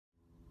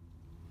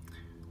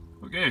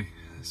Okay,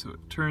 so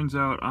it turns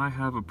out I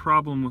have a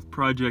problem with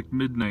Project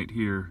Midnight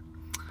here.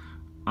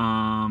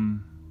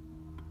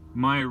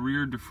 My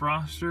rear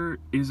defroster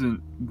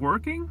isn't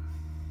working,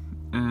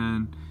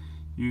 and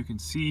you can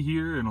see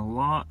here in a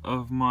lot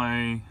of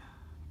my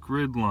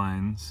grid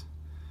lines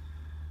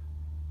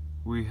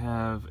we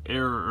have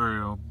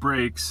error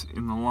breaks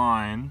in the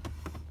line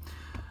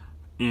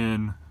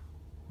in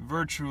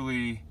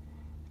virtually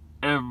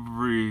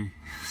every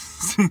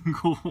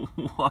single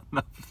one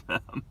of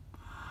them.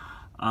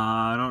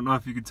 I don't know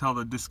if you can tell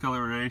the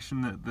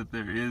discoloration that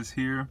there is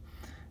here.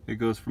 It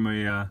goes from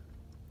a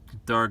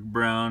dark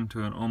brown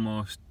to an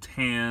almost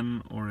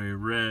tan or a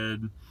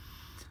red.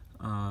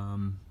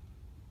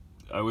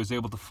 I was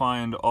able to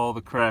find all the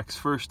cracks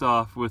first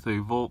off with a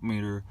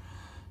voltmeter,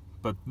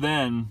 but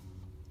then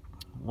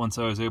once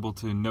I was able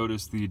to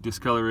notice the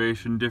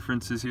discoloration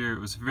differences here, it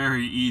was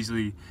very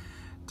easy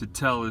to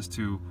tell as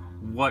to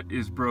what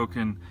is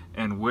broken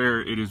and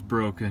where it is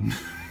broken.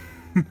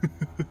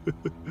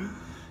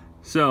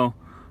 So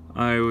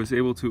I was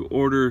able to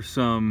order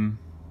some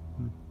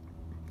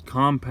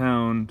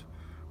compound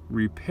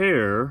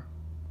repair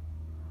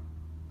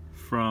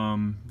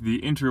from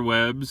the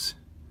interwebs.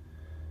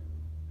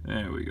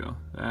 There we go.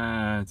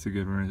 That's a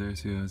good one right there.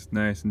 See how it's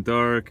nice and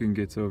dark and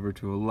gets over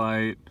to a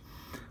light.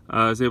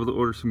 I was able to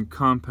order some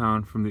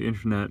compound from the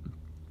internet,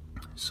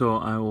 so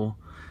I will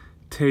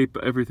tape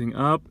everything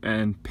up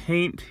and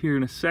paint here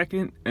in a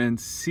second and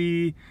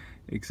see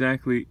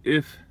exactly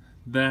if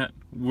that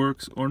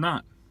works or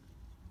not.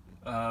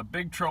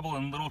 Big trouble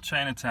in Little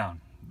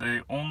Chinatown. They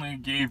only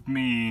gave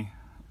me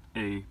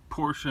a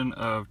portion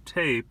of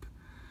tape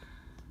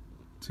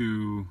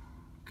to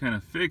kind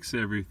of fix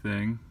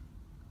everything,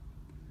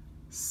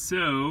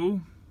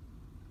 so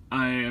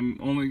I am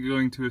only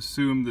going to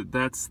assume that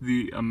that's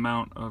the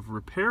amount of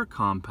repair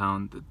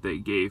compound that they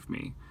gave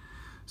me.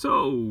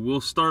 So we'll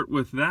start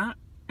with that,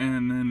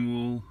 and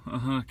then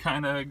we'll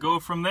kind of go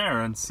from there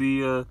and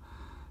see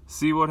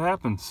what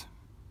happens.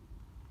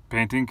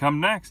 Painting come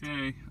next.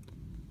 Okay,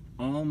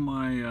 all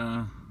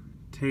my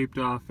taped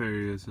off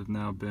areas have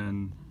now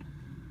been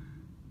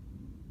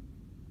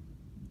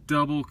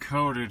double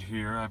coated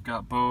here. I've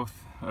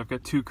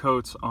got two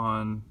coats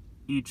on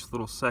each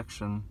little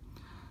section.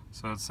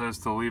 So it says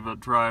to leave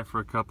it dry for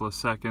a couple of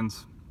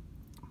seconds,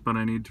 but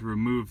I need to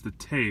remove the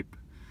tape.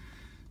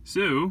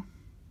 So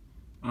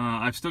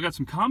I've still got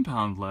some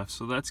compound left,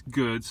 so that's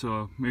good.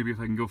 So maybe if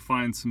I can go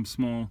find some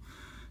small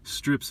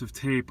strips of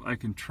tape, I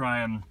can try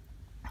and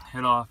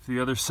head off the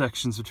other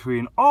sections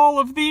between all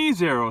of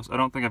these arrows. I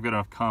don't think I've got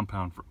enough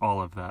compound for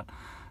all of that,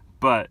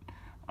 but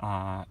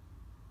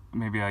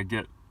maybe I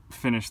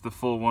finish the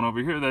full one over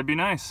here. That'd be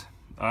nice.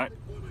 All right.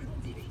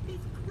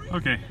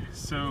 Okay,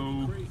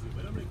 so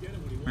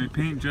my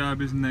paint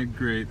job isn't that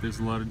great. There's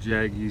a lot of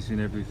jaggies and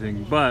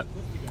everything, but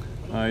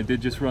I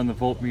did just run the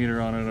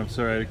voltmeter on it. I'm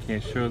sorry I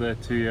can't show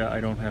that to you. I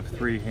don't have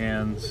 3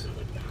 hands,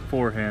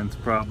 4 hands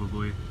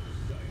probably,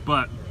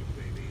 but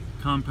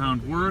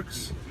compound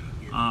works.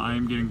 I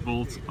am getting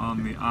volts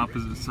on the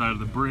opposite side of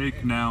the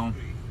brake now,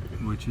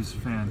 which is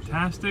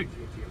fantastic.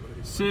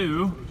 So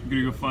I'm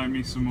gonna go find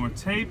me some more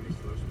tape.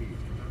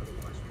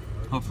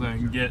 Hopefully I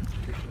can get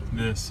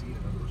this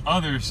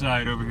other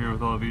side over here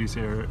with all these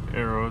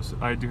arrows.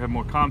 I do have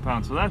more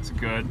compound, so that's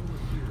good.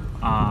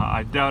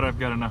 I doubt I've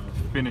got enough to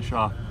finish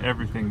off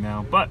everything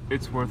now, but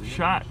it's worth a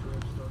shot.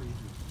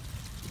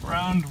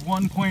 Round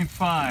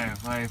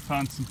 1.5. I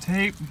found some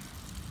tape,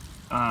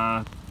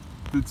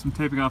 did some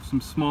taping off some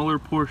smaller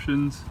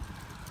portions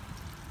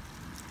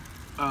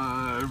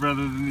rather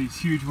than these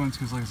huge ones,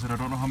 because like I said, I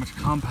don't know how much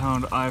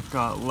compound I've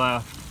got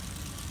left.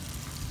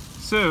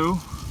 So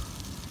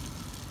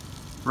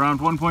round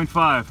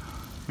 1.5,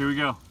 here we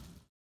go.